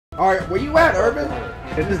Alright, where you at, Urban?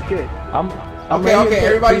 It's this kid. Okay,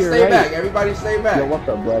 everybody stay back. Everybody stay back. Yo, what's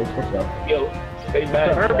up, Bryce? What's up? Yo, stay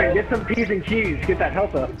back. Urban, get some P's and Q's. Get that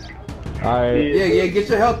health up. Alright. Yeah, get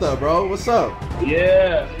your health up, bro. What's up?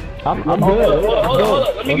 Yeah. I'm Hold good.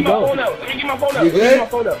 on. Let me get my phone out. You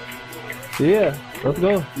good? Yeah, let's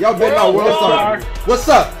go. Y'all bet my world star. What's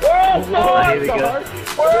up? Here we go.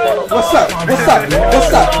 What's up? What's up?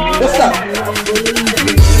 What's up? What's up?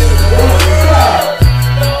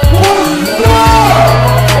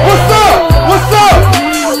 What's up? What's up?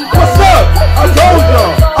 What's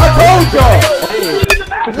up? I told y'all.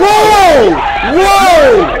 Whoa!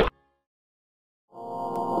 Whoa!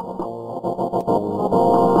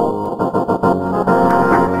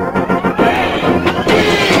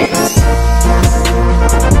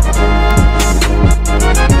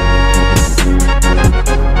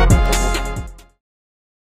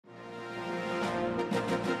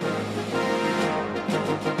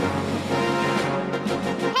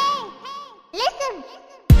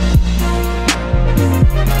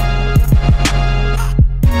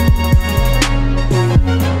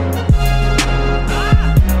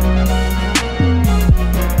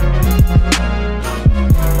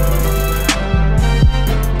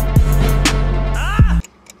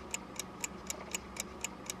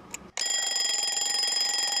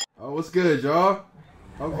 What's good, y'all?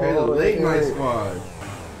 Okay, the late night squad.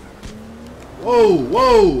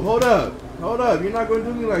 Whoa, hold up. You're not gonna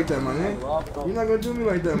do me like that, my man. You're not gonna do me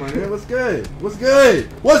like that, my man. What's good? What's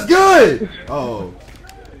good? What's good? Oh.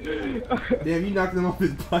 Damn, you knocked him off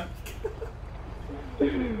his bike.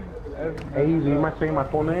 Hey, you might say my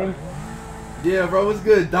full name? Yeah, bro, what's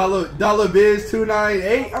good? Dollar Biz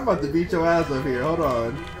 298. I'm about to beat your ass up here. Hold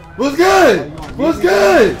on. What's good? What's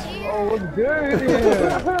good? Oh, what's good?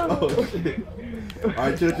 Yeah. Oh shit.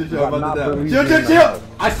 Alright, chill. I'm about to die. Chill.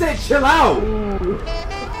 I said chill out.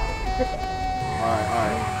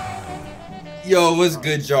 Alright. Yo, what's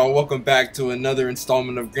good, y'all? Welcome back to another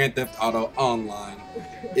installment of Grand Theft Auto Online.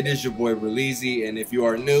 It is your boy Berleezy, and if you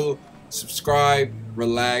are new, subscribe,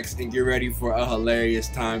 relax, and get ready for a hilarious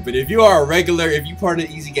time. But if you are a regular, if you part of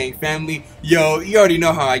the Easy Gang family, yo, you already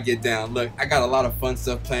know how I get down. Look, I got a lot of fun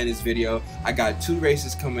stuff planned this video. I got 2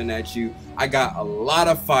 races coming at you. I got a lot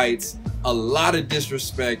of fights, a lot of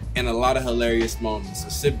disrespect, and a lot of hilarious moments. So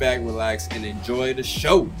sit back, relax, and enjoy the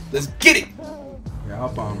show. Let's get it! Yeah,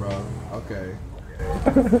 hop on, bro. Okay.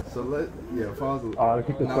 So follow the... Oh,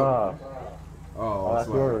 keep this up. Oh, that's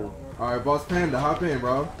yours. Alright, Boss Panda, hop in,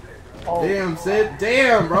 bro. Oh. Damn, Sid.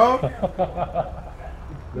 Damn, bro. How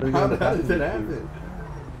did that happen?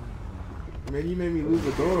 Man, you made me lose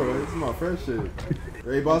the door. This is my fresh shit.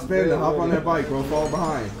 Hey, Boss Panda, hop on that bike, bro. Fall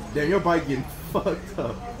behind. Damn, your bike getting fucked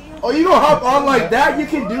up. Oh, you gonna hop on like that? You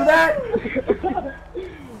can do that?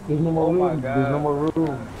 There's no more room. There's no more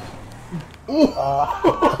room.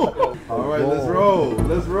 Alright, let's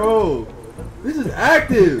roll. This is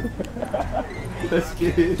active. Let's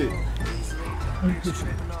get it.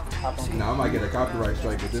 Nah, I might get a copyright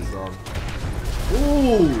strike with this song.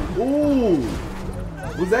 Ooh.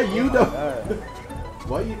 Was that you though?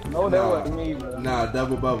 Why you? No, that wasn't me, bro. Nah,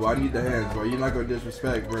 double bubble. I need the hands, bro. You're not gonna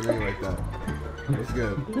disrespect for a nigga like that. What's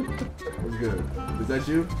good? Is that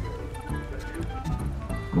you?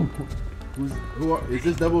 Is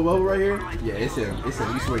this double bubble right here? Yeah, it's him. You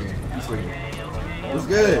swinging.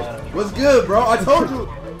 What's good, bro? I told you.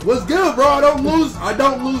 What's good, bro? I don't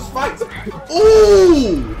lose fights.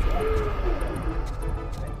 Ooh!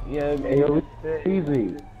 Yeah, man.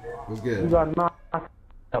 Easy. What's good? You got knocked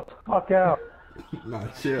the fuck out. Nah,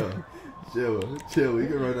 chill. We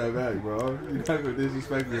can run that back, bro. You're not gonna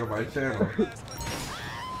disrespect me on my channel.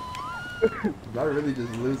 Did I really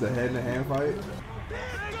just lose a hand-to-hand fight?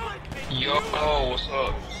 Yo, what's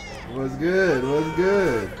up? What's good?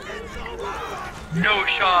 No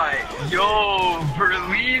shy. Yo,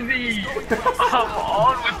 Berleezy. I'm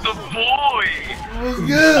on with the boy. What's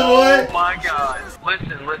good, boy? Oh my god.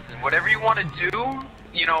 Listen. Whatever you want to do,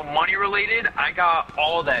 you know, money related, I got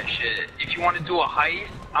all that shit. If you want to do a heist,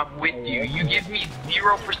 I'm with you. You give me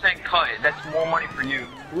 0% cut. That's more money for you.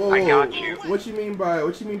 Whoa, I got you. What you mean by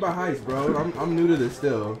heist, bro? I'm new to this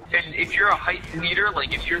still. And if you're a heist leader,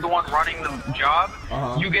 like if you're the one running the job,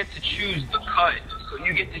 you get to choose the cut. So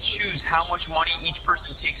you get to choose how much money each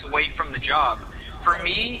person takes away from the job. For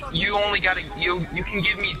me, you only gotta you can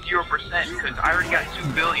give me 0% because I already got 2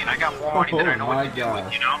 billion. I got more money than I know what to do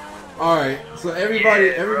with, you know. All right, so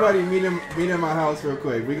everybody meet at my house real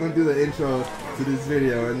quick. We're gonna do the intro to this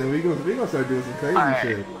video, and then we gonna start doing some crazy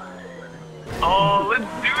shit. Oh, let's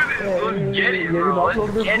do this. Let's get it, bro.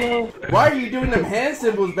 Let's get it. Why are you doing them hand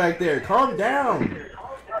symbols back there? Calm down.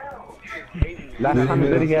 Last time he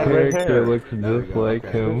said he had red character hair. looks just like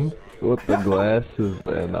him with the glasses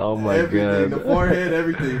and oh my Everything, god. the forehead,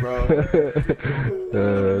 everything, bro.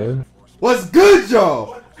 uh, What's good,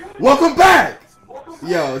 y'all? Welcome back,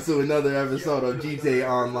 yo, to another episode of GTA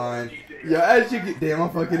Online. Yo, as you can, damn, I'm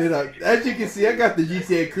fucking it up. As you can see, I got the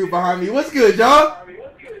GTA crew behind me. What's good, y'all?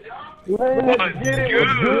 Let's get it.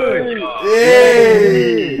 What's good?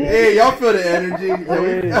 Hey, y'all feel the energy?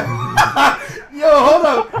 Yo, hold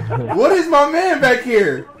up. What is my man back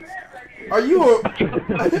here? Are you a...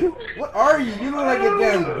 What are you? You look like a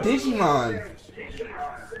damn Digimon.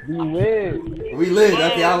 We lit. We lit.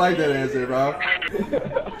 Okay, I like that answer, bro.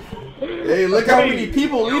 Hey, look how many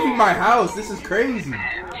people leaving my house. This is crazy.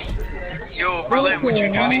 Yo, Berlin, would you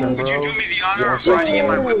do me the honor of riding in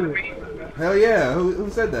my whip with me? Hell yeah. Who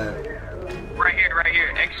said that? Right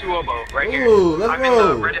here, ex-Uobo, right here. Ooh, let's I'm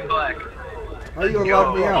go. in the red and black. How you gonna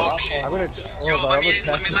lock me out? Oh shit. I'm gonna. Yo, let me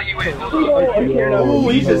let you in. Hold on. Ooh,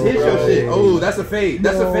 he just hit your shit. Oh, that's a fade.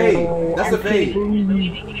 That's a fade. That's a fade.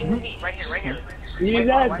 Right here. You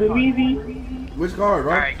guys, Berleezy. Which card,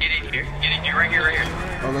 bro? Alright, get in here, right here.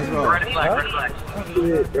 Oh, let's go. Red and black.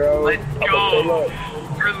 Shit, bro. Let's go.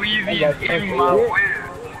 Berleezy is in my whip.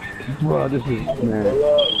 well, this is man.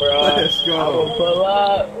 Let's go. Pull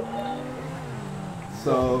up.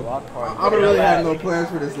 So, I don't really have no plans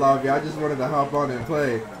for this lobby. I just wanted to hop on and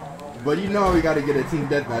play. But you know we gotta get a team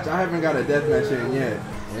deathmatch. I haven't got a deathmatch in yet.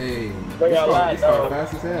 Hey, this car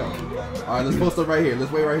fast as hell. Alright, let's post up right here.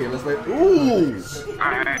 Let's wait right here. Let's wait. Ooh!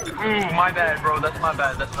 Alright. Ooh, my bad, bro. That's my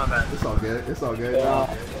bad. It's all good. It's all good.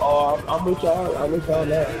 Oh, I'm with y'all. I'm with y'all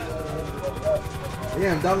now.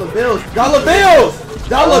 Damn, dollar bills! Dollar bills!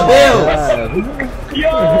 Dollar bills!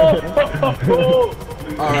 Yo!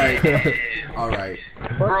 Alright.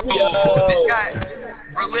 Bro,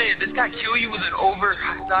 this guy kill you with an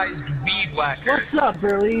oversized weed whacker. What's up,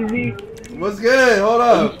 Berleezy? What's good? Hold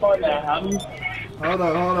up. Hold Hold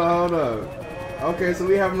up. Okay, so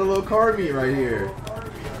we having a little car meet right here.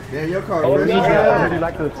 Damn, your car fresh as I hell. really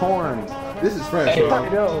like those horns. This is fresh,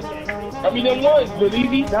 bro. I mean, them ones,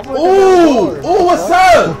 Berleezy. Ooh! Ooh, what's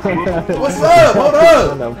up? What's up? Hold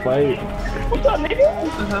up! What's up, nigga?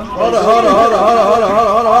 Hold up.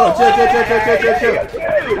 Chill.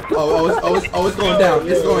 Oh, it's going down.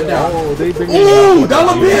 It's going down. Ooh,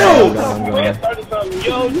 dollar bills!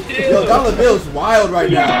 Yo, dollar bills wild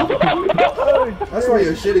right now. That's why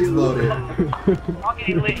your shit exploded.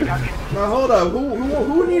 Now hold up.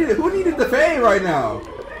 Who needed the fade right now?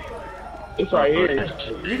 It's right here.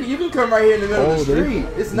 You can come right here in the middle of the street.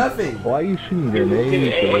 It's nothing. Why are you shooting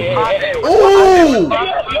grenades? Ooh!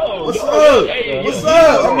 What's up? What's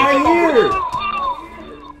up? I'm right here.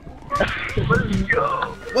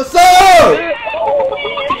 What's up?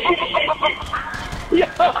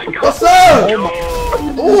 What's up? Ooh!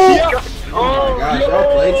 Oh my gosh,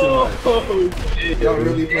 y'all play too much. Y'all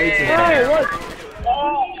really play too much.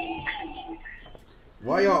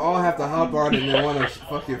 Why y'all all have to hop on and then want to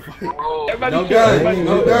fucking fight? No guns.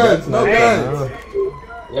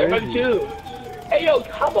 Everybody chill. Hey, yo,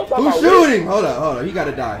 hop up on Who's shooting? Hold up. He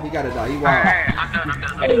gotta die. He wild.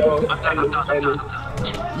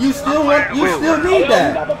 You still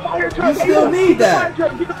need that.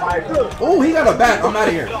 Oh, he got a bat. I'm out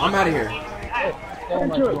of here.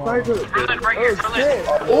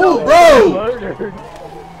 Oh, bro.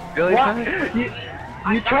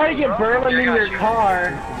 You try to get Berlin in your car,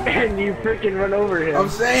 and you freaking run over him. I'm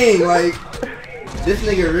saying, like, this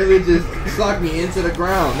nigga really just socked me into the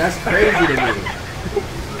ground. That's crazy to me.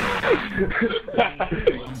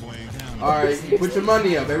 Alright, put your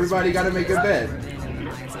money up. Everybody gotta make a bet.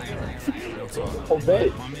 Oh, bet?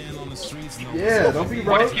 Yeah, don't be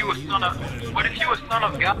broke. What if you a son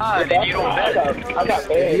of God and you don't bet? I got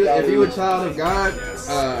bad. If you a child of God,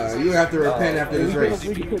 you have to repent after this race.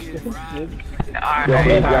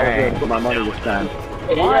 Alright. Put my money this time.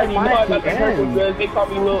 Why? They call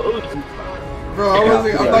me Lil Uzi. Bro, I'm not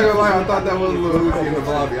gonna lie, I thought that was Lil Uzi in the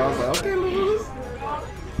lobby. I was like, okay, Lil Uzi.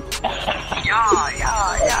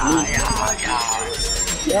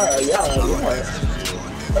 Yeah.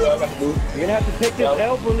 You're gonna have to take this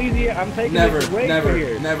L, Berleezy. I'm taking Never. here.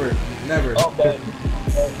 Okay.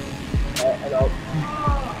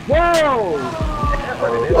 Whoa!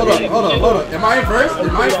 Hold up. Am I in first?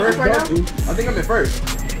 Right now? I think I'm in first.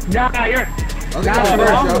 Nah, you're. I think I'm in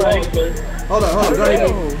first, yo. Hold up. Don't hit me.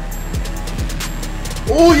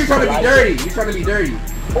 Ooh, you're trying to be dirty.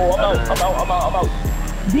 Oh, I'm out.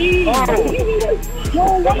 Yo,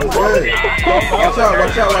 Watch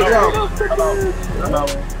out.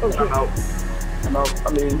 I'm out. I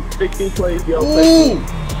mean, 16 plays, yo. Ooh!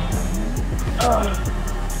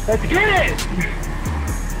 Let's get it!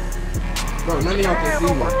 Bro, none of y'all can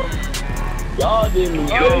see me. Y'all did me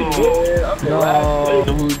good. No,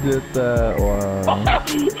 who did that? Wow.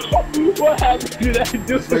 What happened to that dude?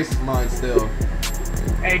 This race is mine still.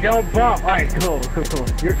 Hey, don't bump. Alright, cool.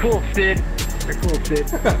 You're cool, Sid. You're cool,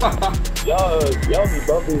 Sid. Y'all be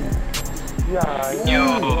bumping. Yo,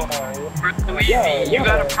 Berleezy, you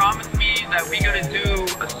gotta promise me that we gonna do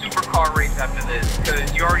a supercar race after this,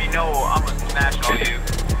 cause you already know I'm gonna smash all you.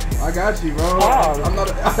 I got you, bro. I'm not.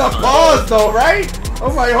 Pause though, right?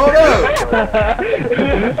 I'm like, hold up.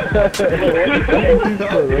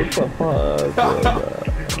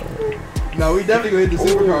 No, we definitely gonna hit the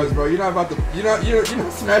supercars, bro. You're not about to. You're not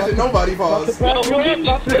smashing nobody. Pause. Bro,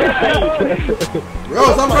 stop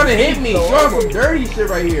trying to hit me. You're on some dirty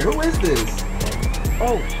shit right here. Who is this?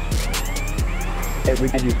 Oh. Hey, we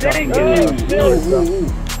can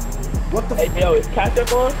What the? Hey, yo, is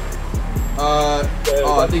catch-up on?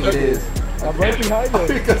 Oh, I think it is. I'm right behind you.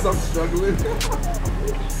 Because I'm struggling.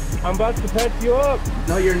 I'm about to patch you up.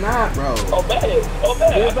 No, you're not, bro. Oh, bad.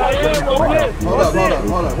 Yes, I am.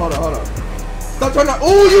 Hold up. Stop trying to.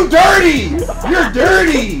 Oh, you dirty! You're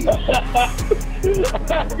dirty!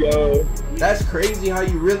 Yo. That's crazy how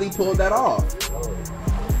you really pulled that off.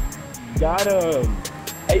 Got him.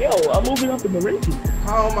 Hey, yo, I'm moving up in the rating.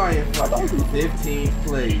 How am I in fucking 15th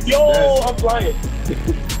place? Yo, I'm flying.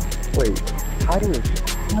 Wait, how do you?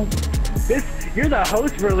 You're the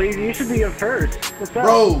host, Berleezy. You should be in first. What's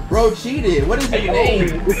up? Bro cheated. What is his name?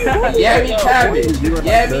 Yabby Cabbage.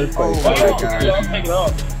 Yabby. Oh my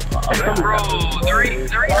god. Bro, there ain't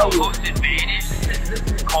no host advantage. This is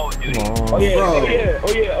Call of Duty. Oh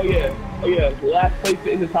yeah. Last place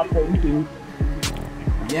in the top 22.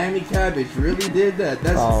 Yammy Cabbage really did that.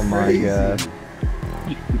 That's my crazy. god.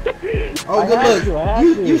 Oh, good look.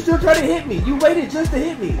 You still try to hit me. You waited just to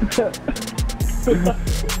hit me.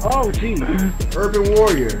 Oh, gee. Urban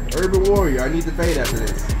Warrior. I need the fade after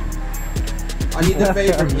this. I need the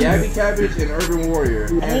fade from Yabby Cabbage and Urban Warrior.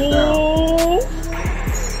 Hands down.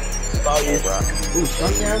 Ooh,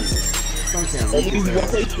 stun cam?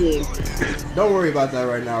 Don't worry about that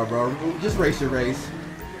right now, bro. Just race your race.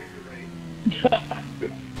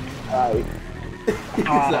 Alright.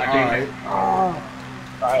 Alright.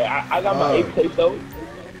 I got my 8th place though.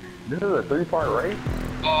 This is a 3-part race?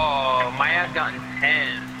 Oh, my ass gotten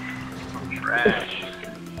 10. I'm trash.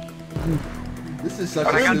 This is such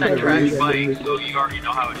But I a got that stupid trash race. bike, so you already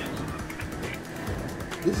know how it is.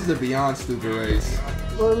 This is a beyond stupid race.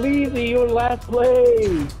 Berleezy, you're in last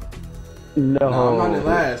place. No. No, I'm not in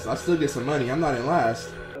last. I still get some money. I'm not in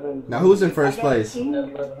last. Now who's in first place?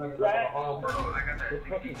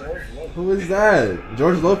 Who is that?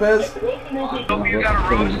 George Lopez? So you gotta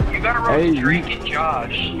roast Drake and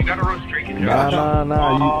Josh. You gotta roast Drake and Josh.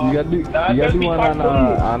 Nah. You gotta do one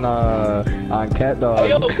on Cat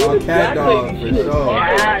Dog. On Cat Dog, for sure.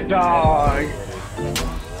 Cat Dog.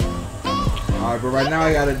 Alright, but right now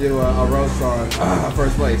I gotta do a roast on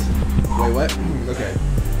first place. Wait, what? Okay.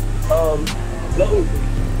 No.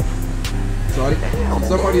 So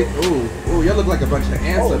somebody, ooh, y'all look like a bunch of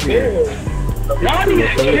ants up here. Y'all need to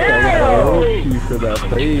chill. For that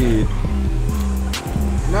fade.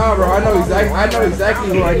 Nah, bro, I know exactly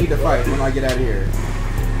who I need to fight when I get out of here.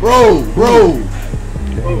 Bro.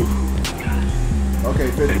 Okay,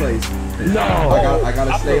 5th place. No. I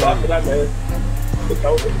gotta stay on.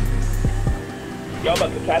 Y'all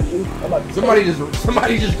about to catch me?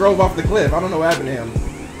 Somebody just drove off the cliff. I don't know what happened to him.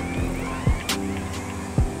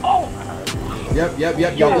 Oh. Yep.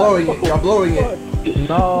 Y'all blowing it.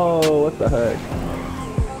 No, what the heck?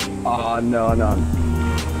 Oh, no.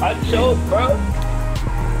 I choked, bro.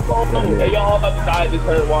 Oh, no. Hey, y'all about to die this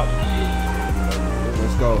turn, watch.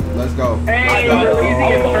 Let's go. Hey,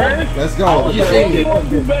 Berleezy in first. Let's go. You see me?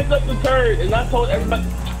 You backed up the turn, and I told everybody,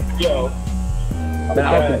 yo. Man, I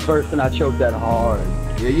was in first and I choked that hard.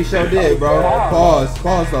 Yeah, you sure did, bro.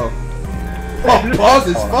 Pause though. Oh, pause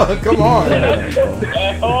as fuck. Come on.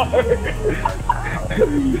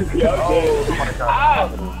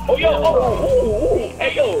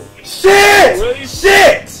 Hey, yo. Shit! Really?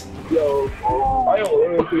 Shit! Yo, I don't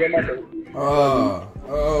really see nothing. Oh,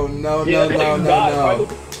 no. Hey,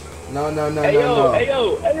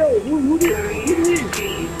 yo, who did it?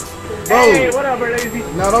 Bro, Hey, what up, Berleezy?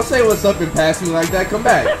 no, don't say what's up and pass me like that. Come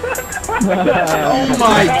back. Oh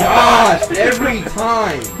my gosh, every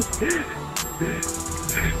time.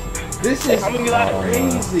 This is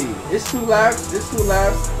crazy. It's 2 laps.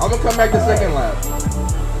 I'm gonna come back the second lap.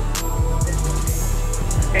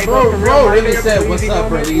 Hey, Bro but for real, really my said, favorite what's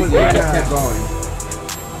up, Berleezy Berleezy? moment And just was, kept going.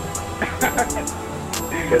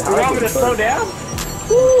 You want me to slow down?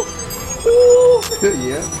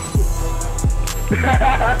 Yeah.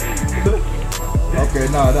 Okay,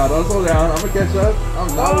 no, don't slow down. I'm gonna catch up.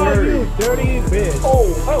 I'm not worried. You dirty bitch.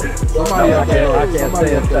 Somebody up there.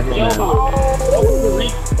 Somebody up there.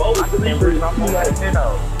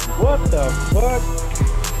 What the fuck?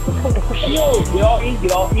 Yo, get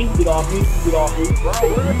off me.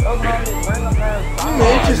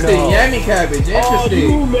 Interesting, yammy cabbage. Oh, Interesting.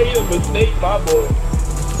 you made a mistake, my boy.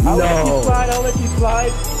 I'll let you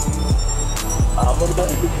slide. I'm gonna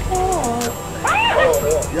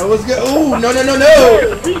Yo, what's good? Ooh, no.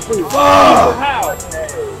 Fuck! How?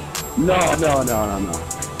 No.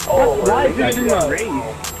 Why is it in a race?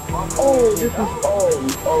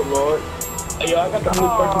 Oh Lord. Hey, yo, I got the new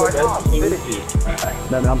person.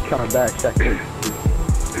 No, I'm coming back. Second.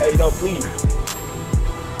 Hey, no, please.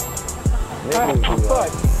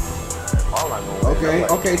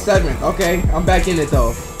 Okay, 7th. Okay, I'm back in it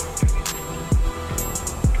though.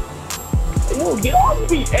 Hey, yo, get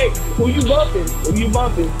off me. Hey, who you bumping?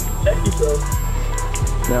 Check yourself.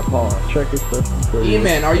 Now, Paul, check yourself.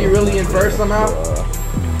 E-Man, are you really in first somehow?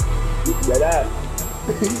 That.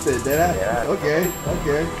 He said that. Yeah. Okay.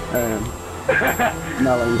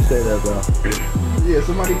 Not let me say that, bro. Yeah,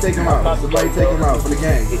 somebody take him out. Somebody take him out for the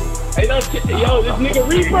gang. Hey, no, yo, this nigga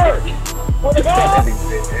Reaper. What the hell?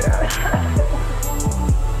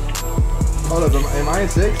 Hold up, am I in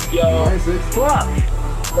 6? Yo. Am I in 6? Fuck.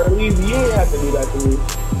 Berleezy, you ain't have to do that to me.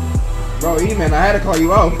 Bro, E-Man, I had to call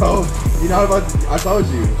you out, bro. You know what I told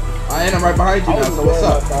you. I am right behind you now, so what's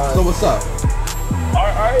up?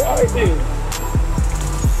 Alright, dude.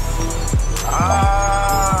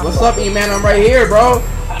 What's up, E-Man? I'm right here, bro.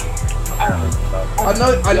 I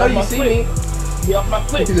know you see me. Get off my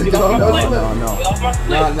flip. No. Get off my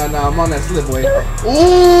flip. Nah, I'm on that slip, boy.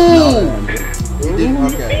 Ooh! You did,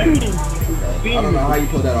 okay. I don't know how you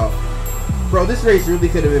pulled that off. Bro, this race really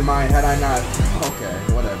could have been mine had I not. Okay,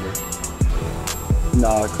 whatever.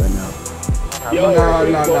 No, I couldn't have. Yo, No,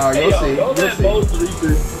 you'll see. You'll see.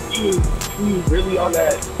 He was really on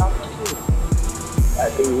that.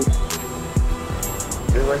 That dude.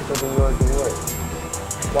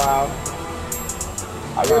 Wow.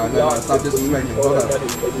 No, stop disrespecting. Hold up.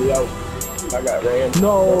 I got ran.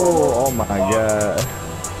 No! Oh my god.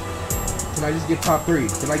 Can I just get top 3?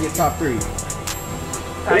 Can I get top 3?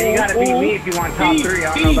 You gotta beat me if you want top 3.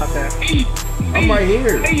 I don't know about that. I'm right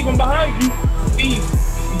here. Hey, even behind you. Steve, you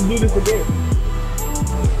can do this again.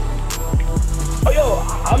 Oh, yo,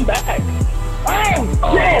 I'm back.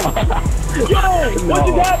 Oh, damn. Yo, what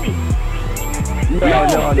you got me? No. You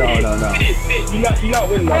got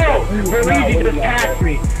winning. Oh,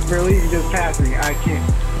 Berleezy just passed me. I can't.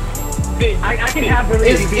 I can have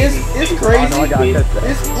Berleezy beat me. It's crazy.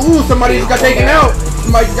 Ooh, somebody just got taken out.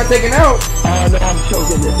 Oh no, I'm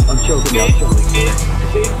choking this. I'm choking.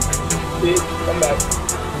 Come back.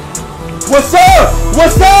 What's up?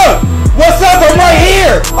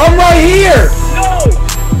 I'm right here.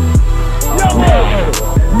 No.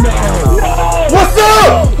 What's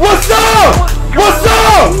up?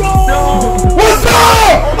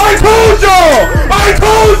 I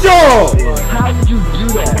told y'all. How did you do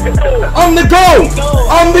that? I'm the GOAT.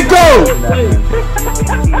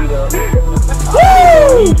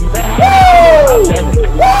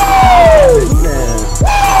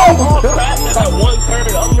 One turn,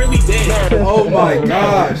 I'm really dead. Oh my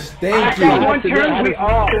gosh! Thank you. One turn, we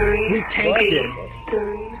tanked it.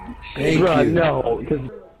 Thank you. No, because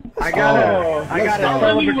I got a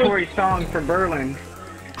celebratory song for Berlin.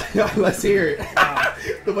 Let's hear it.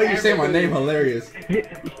 The way you say my name, hilarious. You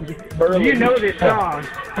know this song.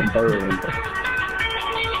 Berlin.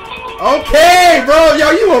 Okay, bro.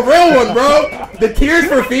 Yo, you a real one, bro. The Tears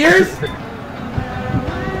for Fears.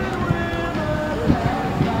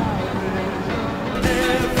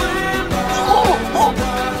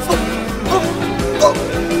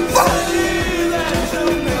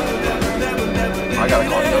 I gotta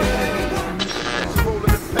call you.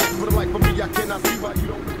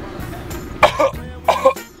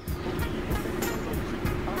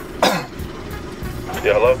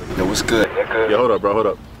 Yeah, hello? Yo, what's good? Yeah, hold up, bro, hold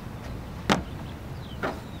up.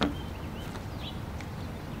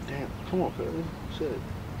 Damn, come on, Philly. Shit.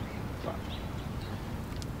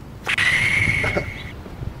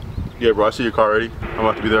 Yeah, bro, I see your car ready. I'm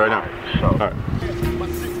about to be there right now. Alright.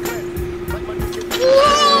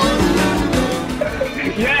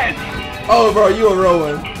 Yes! Oh, bro, you a real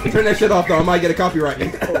one. Turn that shit off, though. I might get a copyright.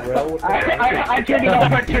 I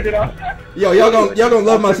turned it off. Yo, y'all gonna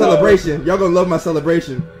love my celebration.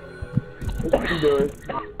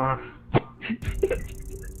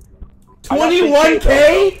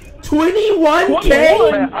 21K?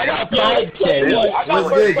 21K? I got 5K. I got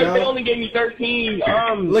good, but yo? they only gave me 13.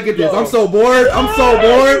 Look at this. I'm so bored. I'm so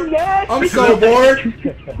bored. I'm so bored.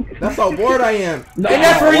 That's how bored I am. And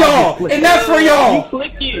that's for y'all. And that's for y'all.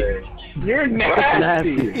 Click it. You're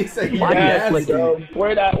nasty. He said, Where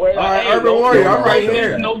that? All right, Urban Warrior, I'm right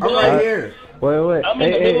here. I'm right here. Wait. I'm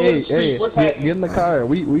in the middle of the Hey, street. What's get happening? in the car.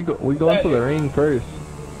 We going to the ring first.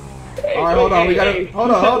 All right, hold on. We gotta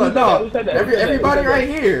hold on. No, everybody right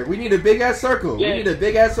here. We need a big ass circle. We need a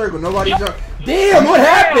big ass circle. Nobody jump. Damn, what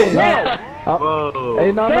happened?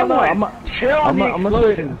 Hey, no.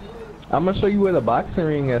 I'm gonna show you where the boxing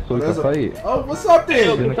ring is so we can fight. Oh, what's up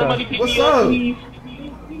then? Somebody pick What's me up, up? please.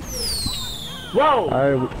 Whoa!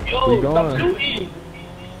 Alright, Yo, we stop going. shooting.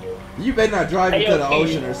 You better not drive into the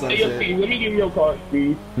ocean or some Hey, yo, shit. Steve, let me give you your card,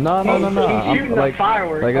 Steve. No. He's shooting Like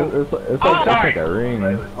fireworks. it's like a ring.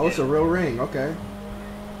 Oh, it's a real ring. Okay.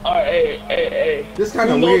 Alright, hey. This kind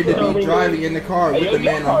of Who weird knows to where be the driving ring in the car Hey, with yo, the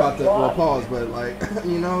man your I'm about to car's pause, but like,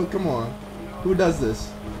 you know, come on. Who does this?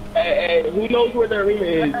 Hey, who knows where the arena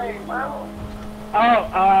is?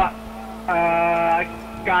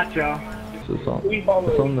 Gotcha. It's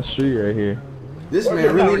on the street right here. This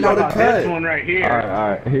man really know the This one cut. right here.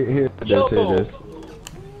 Alright, here Yo. this.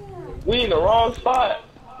 We in the wrong spot.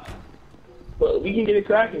 But we can get it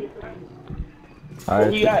cracking.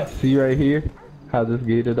 Where we Alright, at? see right here? How this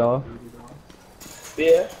gated off?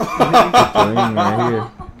 Yeah. The ring right here.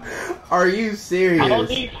 Are you I don't serious?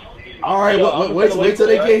 need... All right, Yo, wait till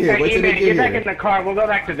they get here. Hey, Wait till they E-Man, get get back here. in the car. We'll go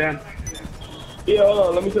back to them. Yeah, hold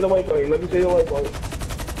on. Let me see the waypoint.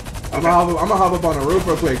 I'm gonna hop up on the roof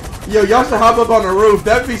real quick. Yo, y'all should hop up on the roof.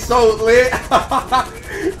 That'd be so lit.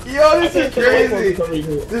 Yo, this is crazy.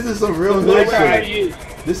 This is some real hood shit.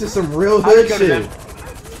 This is some real hood shit.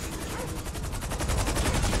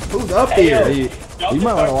 Who's up here? Hey, you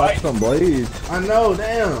might want to watch some blades. I know,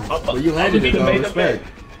 damn. But you landed it though. Respect.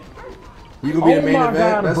 You gonna be the main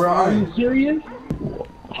event? That's bro. Are fine. you serious?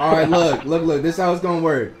 All right, look. This is how it's gonna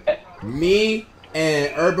work. Me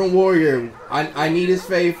and Urban Warrior, I need his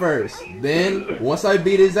fade first. Then once I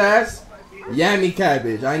beat his ass, Yummy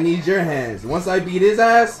Cabbage, I need your hands. Once I beat his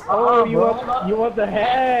ass, Oh, you want the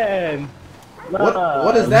hand?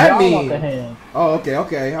 what does that mean? Oh,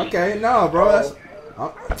 okay. No, bro, that's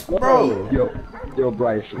bro. Yo,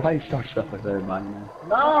 Bryce, why you start stuff like that, man?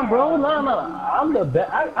 Nah, bro, nah. I'm the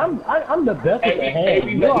best. I'm the best with the hand.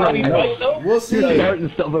 You You already know. We'll see. You're starting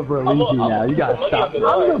stuff up for Berleezy now. You gotta stop it.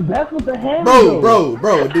 I'm the best with the hand.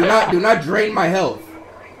 Bro, do not drain my health.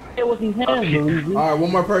 It was his hands, Berleezy. All right,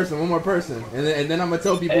 one more person, and then I'm gonna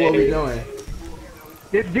tell people what we're doing.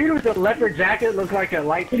 This dude with the leopard jacket looks like a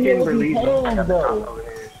light-skinned It was his Berleezy. hands, though.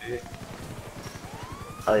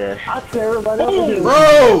 Oh yeah. I tear everybody up.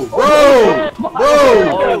 Bro. What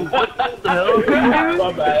the hell?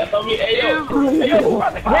 My bad. I mean, hey, yo,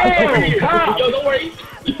 don't worry.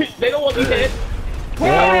 They don't want these heads. Yo,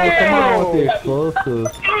 come on with the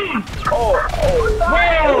explosives.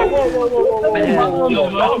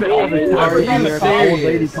 Are you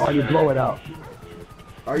serious? You blow it out.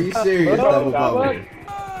 Are you serious, Double Bubble?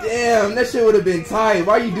 Damn, that shit would have been tight.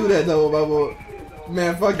 Why you do that, Double Bubble?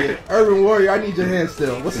 Man, fuck it. Urban Warrior, I need your hand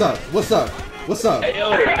still. What's up? Hey,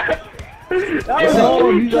 yo. Who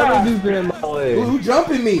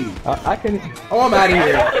jumping me? I can. Oh, I'm out of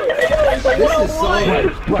here. This is so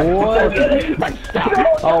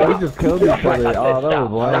Oh, we just killed each other. Oh, that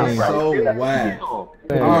was lame. so whack.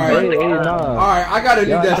 Hey, Alright. nah. Alright, I got a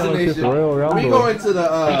new Y'all tell us this destination. Royal Rumble.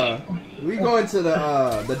 We going to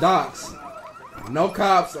the docks. No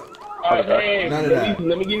cops. Hey, None of that.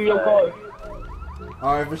 let me give you your card.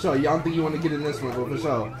 Alright, for sure. Y'all don't think you want to get in this one, but for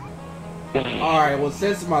sure. Alright, well,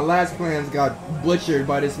 since my last plans got butchered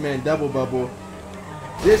by this man Double Bubble,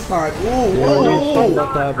 this time, Oh,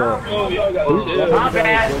 y'all got My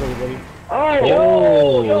bad.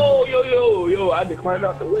 Yo, I had to climb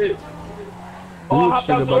out the way. Oh, I hopped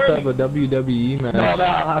out about to early. have a WWE match. No,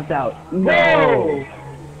 I hopped out. No.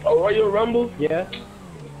 Oh, Royal Rumble? Yeah.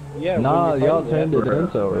 Nah, y'all turned it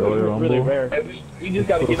into a Royal Rumble. Hey, we just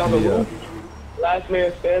gotta get on the roof. Last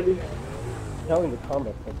man standing. Telling the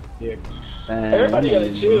comments dick. Everybody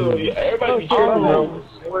gotta chill. Everybody be chilling,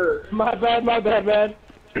 bro. My bad, man.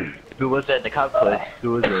 Who was that in the cop play?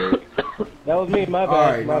 Who was it? That was me, my bad.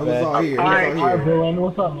 Alright, now who's all here? Alright, Bill,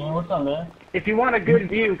 what's up, man? If you want a good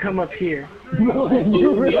view, come up here.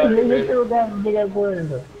 You really make sure that big ass boy.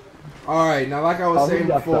 Alright, now like I was saying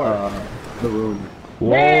before. The room.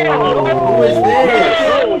 Whoa! Who is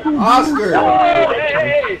this? Oscar!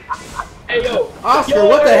 Hey, yo. Oscar,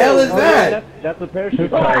 what the hell is that? That's a parachute.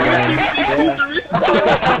 How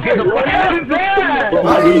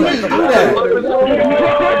did you just do that?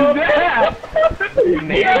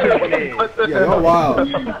 Yo, wow.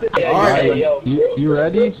 Alright. You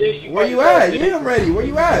ready? Where you at? Yeah, I'm ready. Where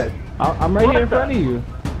you at? I'm right here in front of you.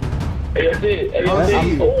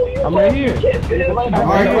 I'm right here.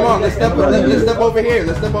 Alright, come on. Let's step over here.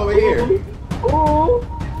 Let's step over here.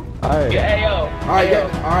 Alright.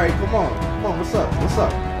 Alright, come on. Come on, what's up? What's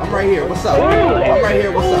up? I'm right here. What's up? I'm right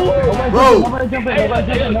here. What's up? Bro!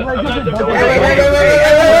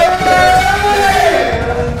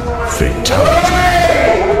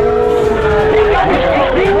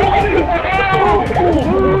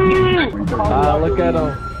 Look at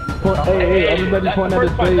him. Hey, everybody point at the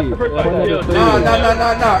stage. No.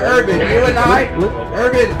 Urban, you and I.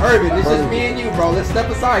 Urban, it's just me and you, bro. Let's step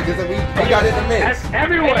aside because we got in the mix.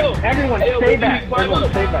 Everyone, stay back. Everyone,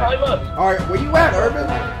 stay back. Alright, where you at, Urban?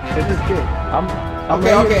 This is good.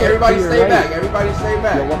 Okay, everybody stay back. Everybody stay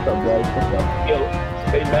back. Yo, what's up, guys? What's up?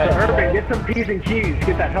 Stay back. Urban, get some P's and Q's.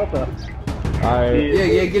 Get that health up. Alright.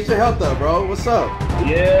 Yeah, get your health up, bro. What's up?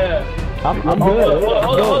 Yeah. I'm good.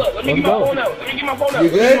 Hold on. Let me get my phone out. You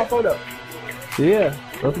good? Yeah,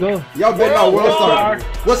 let's go. Y'all betting on World Star.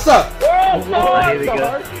 What's up? What's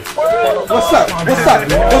up?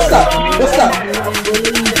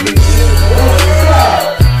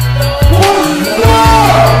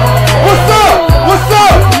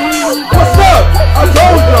 I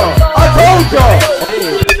told y'all.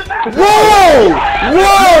 Whoa!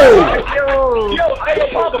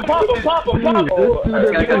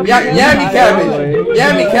 Yummy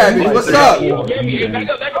cabbage, what's up? Wait.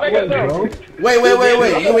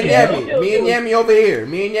 You and Yummy. Me and Yummy over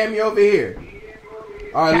here.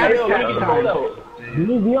 Alright. You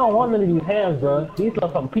don't want none of these hands, bro. These are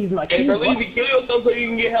some pieces like Hey, Berleezy, kill yourself so you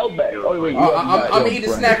can get health back. Oh, wait, I'm gonna eat a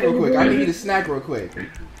snack real quick.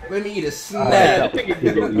 Let me eat a snack.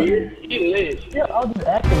 Yeah, I'll just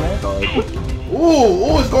act, man.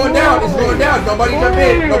 Ooh, it's going down. Nobody jump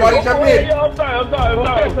in. Yo, I'm sorry.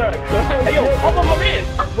 Hey, yo, hop on my man.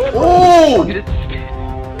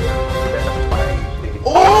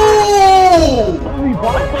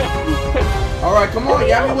 Alright, come on,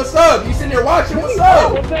 Yami, what's up? You sitting there watching, what's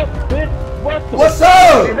up? What's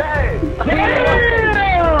up?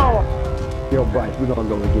 Yo, Bryce, we're gonna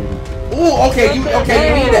go again. Ooh, okay, you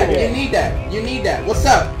need that. What's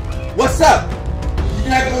up? You're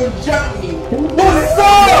not gonna jump me. What's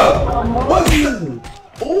up?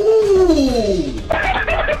 Ooh.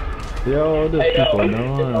 Yo, this people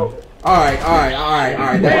know. Alright.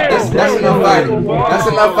 That's enough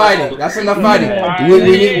fighting.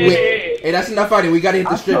 Hey, that's enough fighting. We gotta hit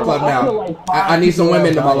the strip club now. I need some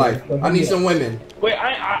women in my life. Wait,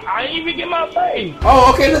 I ain't even get my face.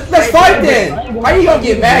 Oh, okay, let's fight then. How you gonna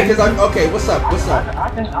get mad? Cause I'm okay. What's up? Hey,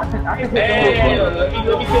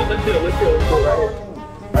 let's chill.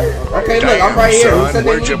 Okay, look, I'm right here. Who said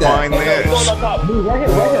they need that?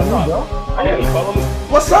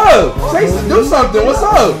 What's up? Do something. What's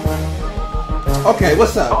up? Okay,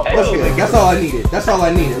 what's up? What's good? That's all I needed.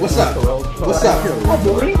 What's up?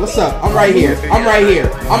 I'm right here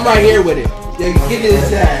with it. Yeah, get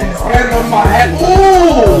his ass. Hand on my hat.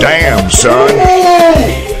 Ooh! Damn, son. Ooh!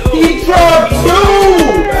 He dropped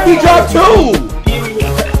two.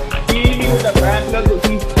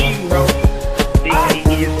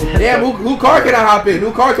 Damn, who car can I hop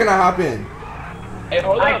in? Hey,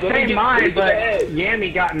 hold on. I say mine, but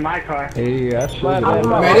Yami got in my car. Hey, that's fine,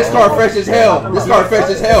 man. This car fresh as hell. But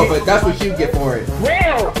that's what you get for it.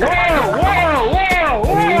 Whoa!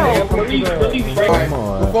 Right,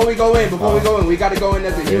 before we go in, we gotta go in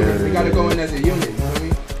as a unit. You feel me?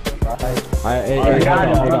 Hey,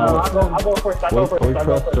 I'll go first.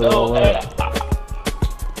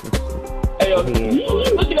 Hey, yo,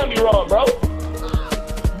 you looking at me wrong, bro.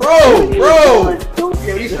 Bro! Yo,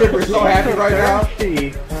 these strippers so happy right now.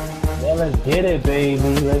 Yeah, let's get it, baby.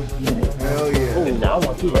 Let's get it. Hell yeah. I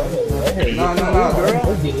want you right here. No, girl.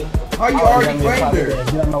 How you already claimed her?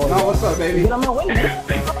 No, what's up, baby? Get on my way.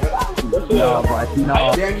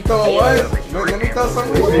 Damn, you throwing what? Let me throw some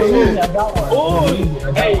of this shit.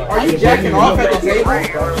 Hey, are you jacking off at the table?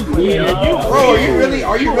 Bro,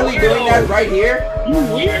 are you really doing that right here? You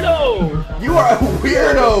weirdo! You are a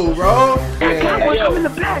weirdo, bro. Yeah. I'm in the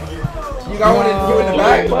back. You got one in the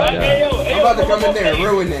back? Hey, I'm about to come in there and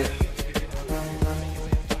ruin it.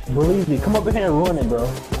 Berleezy, come up in here and ruin it, bro.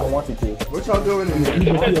 I want you to. What y'all doing in there? We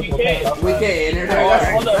can't enter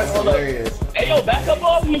there. That's hilarious. Hey, yo, back up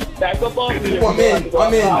off me. I'm in. I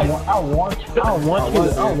want you to How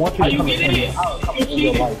you get in? I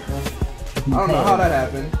don't know how that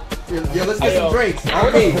happened. Yo, let's get some drinks.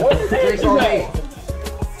 On me. Drinks on me.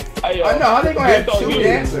 I know, how they gonna have two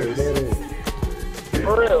dancers?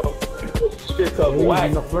 For real. shit cup.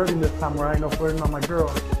 Ain't no flirting this time, or I ain't no flirting on my girl.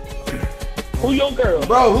 Who your girl?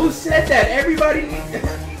 Bro, who said that? Everybody,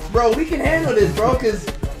 bro, we can handle this, bro, cause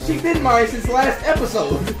she been mine since last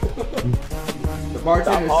episode. The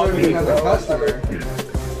bartender serving as a customer.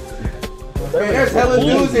 Man, there's hella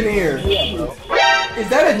dudes in here. Is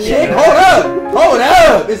that a chick? Hold up! Hold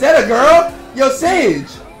up! Is that a girl? Yo, Sage!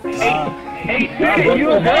 Hey,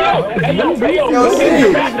 you a girl? Yo,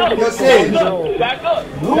 Sage! Yo, Sage! Back up!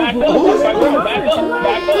 Back up!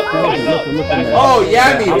 Oh,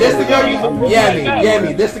 Yami! This the girl you...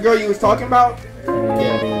 Yami! This the girl you was talking about?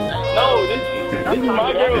 No, this is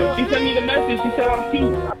my girl. She sent me the message. She said I'm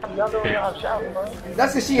cute.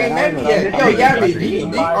 That's cause she ain't met me yet. Yo,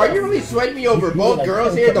 Yami, are you really sweating me over both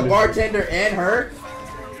girls here, the bartender and her?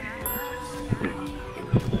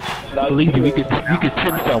 Berleezy, we could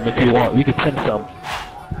send some if you want. We could send some.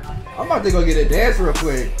 I'm about to go get a dance real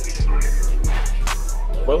quick.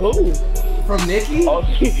 But who? From Nikki? Oh,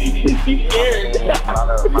 she's scared.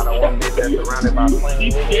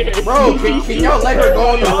 Bro, can y'all let her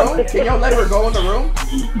go in the room? Can y'all let her go in the room?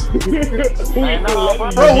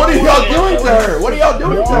 Bro, what are y'all doing to her? What are y'all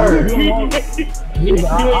doing to her?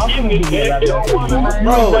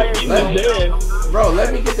 Bro,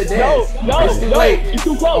 let me get the dance. It's too late. You're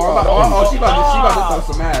too close. Oh, she about to throw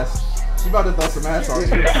some ass. She about to throw some ass on you.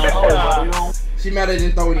 She mad I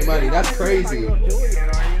didn't throw any money. That's crazy.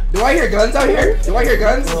 Do I hear guns out here? Do I hear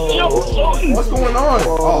guns? What's going on?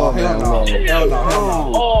 Oh, hell no. Hell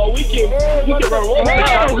no. Oh, we can run.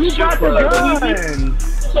 Who got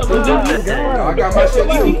the gun? I got my shit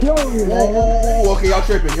too. Ooh, okay, y'all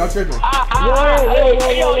tripping. Y'all tripping.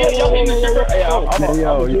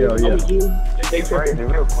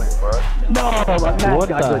 What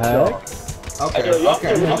the heck? Okay.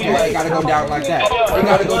 It gotta go down like that. It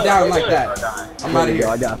gotta go down like that. I'm out of here.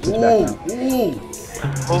 Ooh.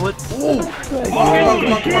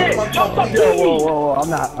 Whoa, I'm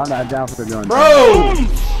not down for the gun. Bro!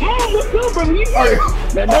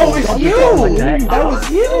 Oh, it's you! That was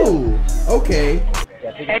you! Okay.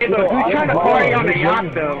 Hey, look, who's trying to party on the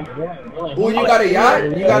yacht, though? Oh, you got a yacht?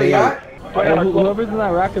 You got a yacht? Whoever's in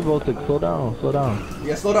that racket boat, slow down.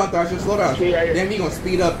 Yeah, slow down, Thrasher, slow down. Damn, he gonna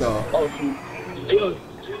speed up, though. There's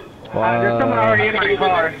someone already in my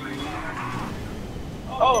car.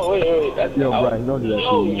 Oh, wait. That's Brian, don't do that.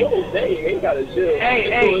 They gotta chill. Hey,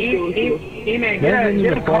 E-Man,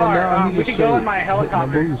 get a car. We should go in my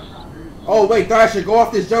helicopter. Oh, wait, Thrasher, go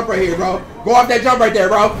off this jump right here, bro. Go off that jump right there,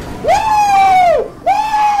 bro. Woo!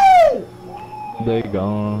 They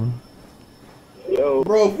gone. Yo.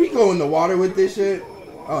 Bro, if we go in the water with this shit.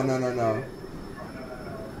 Oh, no.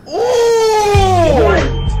 Ooh!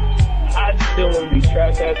 I still want to be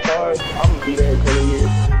trapped that cars. I'm gonna be there in 20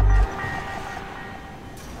 years.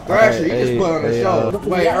 Thrasher, you just put on the show.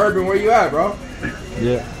 Wait, Urban, where you at, bro?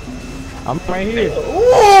 Yeah. I'm right here.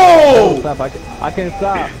 Whoa! Stop. I can't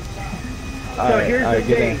stop. So here's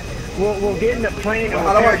the thing. We'll get in the plane and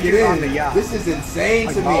How do I get on the in? yacht. This is insane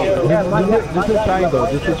to me. This is triangle.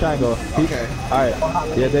 Okay. Alright.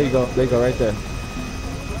 Yeah, there you go. Right there.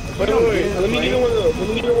 Wait. Let me get one of those.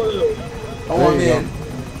 Oh, I'm in.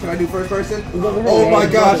 Can I do first person? Oh my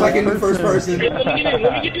gosh, I can do first person. Let me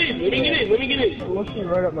get in. Come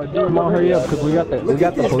on, hurry up, because we got the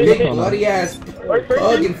police Big on us. bloody ass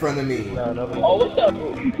bug in front of me. Oh, what's up?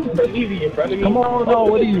 Berleezy in front of me. Come on, no,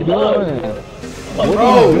 what are you doing?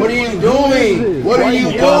 Bro, what are you doing? What are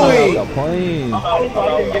you doing? The plane.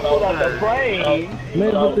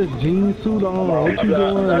 Man, with this jean suit on, what you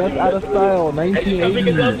doing? That's out of style,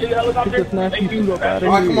 1980s. Get this nasty suit up out of here.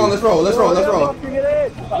 Alright, come on, let's roll.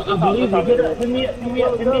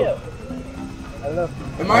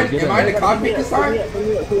 Am I in the cockpit this time?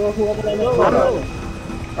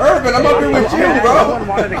 Urban, I'm up here with you, bro.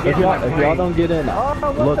 If y'all don't get in,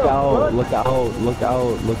 look out.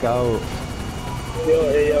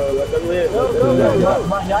 Yo, let them live.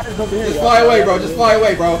 Just fly away,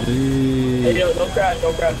 bro. Hey, yo, don't crash.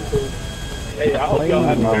 Hey, I hope y'all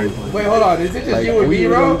have fun. Wait, hold on. Is it just you and me,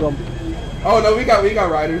 bro? Oh no, we got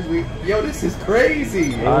riders. Yo, this is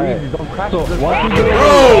crazy. Alright, don't crash. So, bro, what's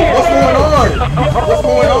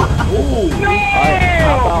going on? Ooh.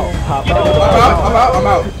 Hop out. I'm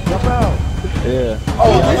out. Yeah.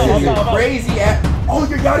 Oh, this is crazy. Oh,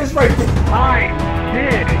 your yacht is right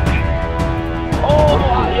there. Oh,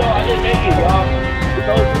 yo, I didn't make it, y'all.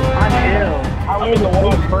 I'm ill. I'm the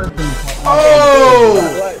one person. Oh!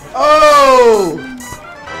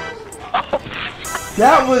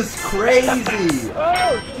 That was crazy.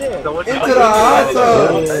 Oh, shit. Into the hot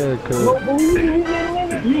tub.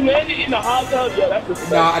 You landed in the hot tub? Yo, that's a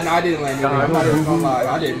Nah, I didn't land in there. I'm not even gonna lie.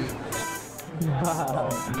 I didn't.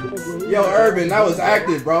 Yo, Urban, that was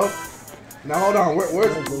active, bro. Now hold on, where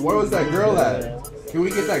was that girl at? Can we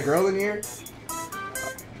get that girl in here?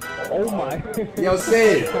 Oh my. Yo,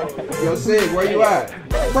 Sid, where you at?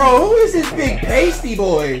 Bro, who is this big pasty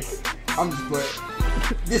boy? I'm just playing.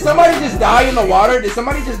 Did somebody just die in the water? This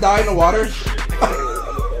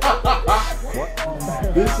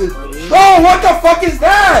is. Bro, what the fuck is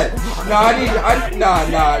that? Nah,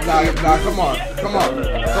 come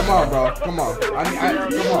on, bro, come on. Come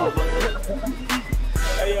on.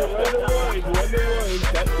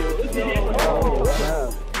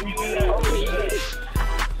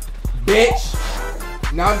 Bitch.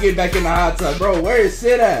 Now I'm getting back in the hot tub, bro. Where is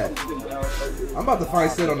Sid at? I'm about to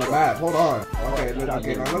find Sid on the map. Hold on.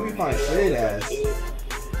 Okay, now let me find Sid ass.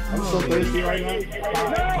 I'm so thirsty right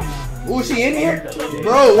now. Ooh, she in here?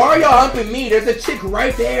 Bro, why are y'all humping me? There's a chick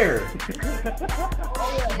right there.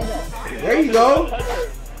 There you go.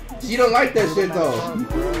 She don't like that shit though.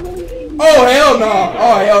 Oh hell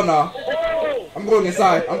no. I'm going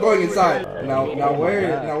inside. Now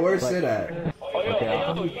where's Sid at?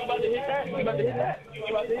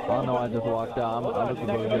 Oh no, I just walked out. I'm just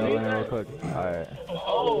gonna go in real quick. Alright.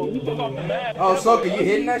 Oh, Soka, you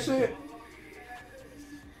hitting that shit?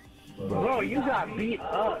 Bro, you got beat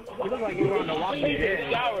up. You look like you were on the Walking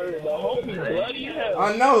Dead.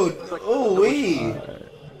 I know. Ooh wee.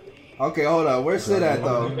 Okay, hold on. Where's Sid at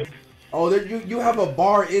though? Oh, there, you have a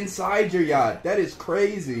bar inside your yacht. That is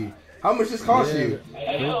crazy. How much this cost you?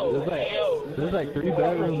 There's like 3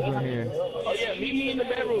 bedrooms in here. Oh yeah, meet me in the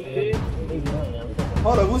bedroom, Sid.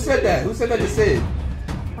 Hold on, who said that? Who said that to Sid?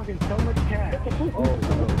 Fucking so much cash.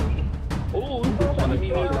 Oh, who's trying to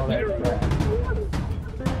meet me in the bedroom?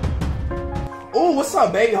 Oh, what's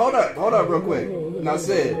up, baby? Hold up real quick. Now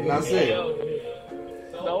Sid.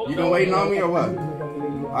 You been waiting on me or what?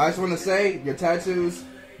 I just want to say, your tattoos,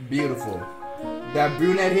 beautiful. That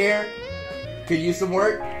brunette hair, could use some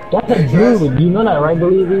work. That's a dude. You know that, right,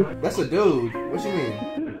 Berleezy? That's a dude. What you mean?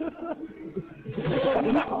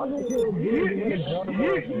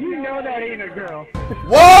 You know that ain't a girl.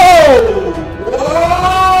 Whoa!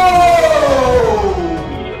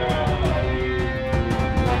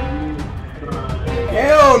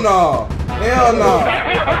 Hell no!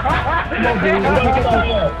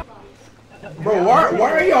 Bro,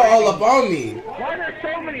 why are y'all all up on me? Why are there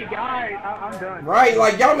so many guys? I'm done. Right,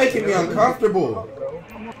 like y'all making me uncomfortable.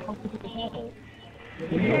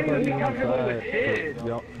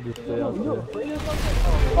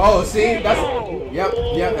 Oh, see, yep,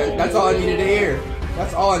 that's all I needed to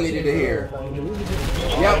hear.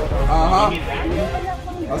 Yep,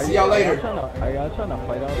 I'll see y'all later. Are y'all trying to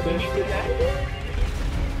fight out there?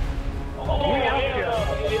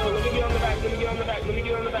 Let me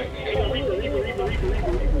get on the back.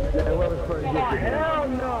 Hell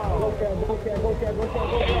no!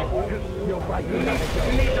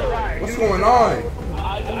 What's going on?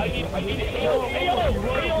 I need it.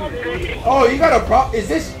 Oh, you got a prop? Is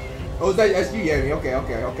this? Oh, that's you, Yami. Okay.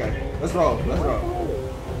 Let's roll.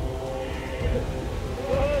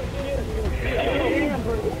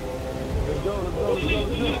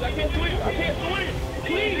 I can't swim.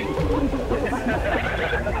 Please.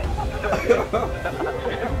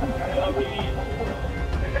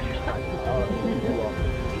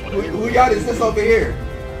 Who y'all is this over here?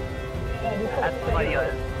 That's somebody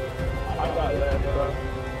else. I got left, bro.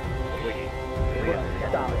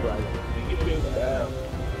 Stop, bro.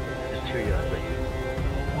 There's 2 of us, but you.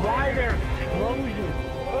 Why there explosions?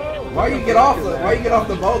 Why you get off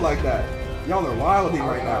the boat like that? Y'all are wilding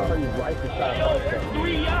right now. There's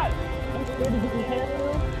 3 yachts.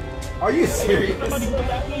 Are you serious? Somebody come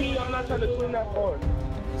back to me. I'm not trying to swim that far.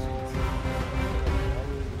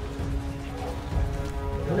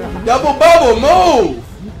 Double bubble, move!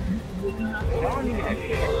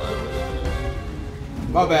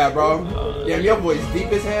 My bad, bro. Damn, your voice deep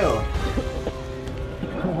as hell.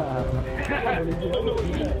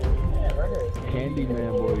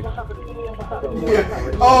 Candyman voice. Yeah.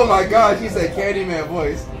 Oh my gosh, he said Candyman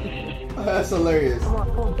voice. That's hilarious.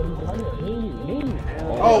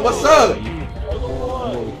 Oh, what's up?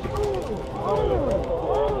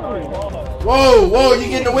 Whoa, you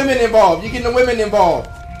getting the women involved.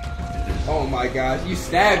 Oh my gosh, you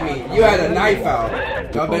stabbed me. You had a knife out.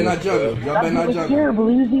 Y'all better not jump me. Stop getting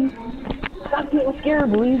scared,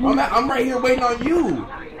 Berleezy. I'm right here waiting on you.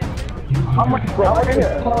 I'm right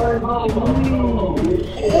here.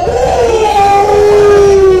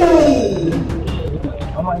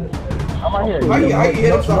 How you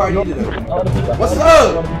hit him so hard you did it? What's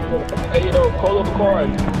up? Hey, yo, call up the car.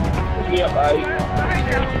 Yeah, bye.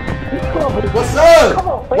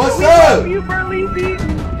 What's up? You Berleezy?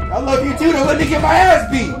 I love you too. Don't let me get my ass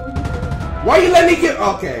beat. Why you let me get?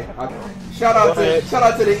 Okay. Shout out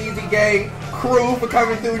to the Easy Gang crew for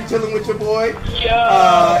coming through and chilling with your boy.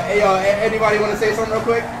 Hey, yo, anybody want to say something real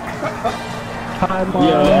quick?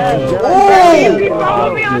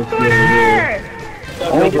 Follow me on Twitter.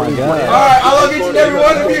 Oh my god. Alright, I love each and every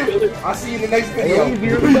one of you. I'll see you in the next video.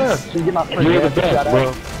 You're the best. You're the best,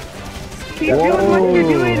 bro. Keep doing what you're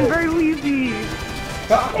doing, Berleezy.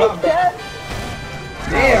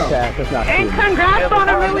 Damn. And congrats on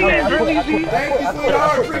 $1 million, Berleezy. Thank you,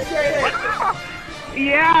 sweetheart. Appreciate it.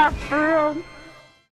 Yeah, for real.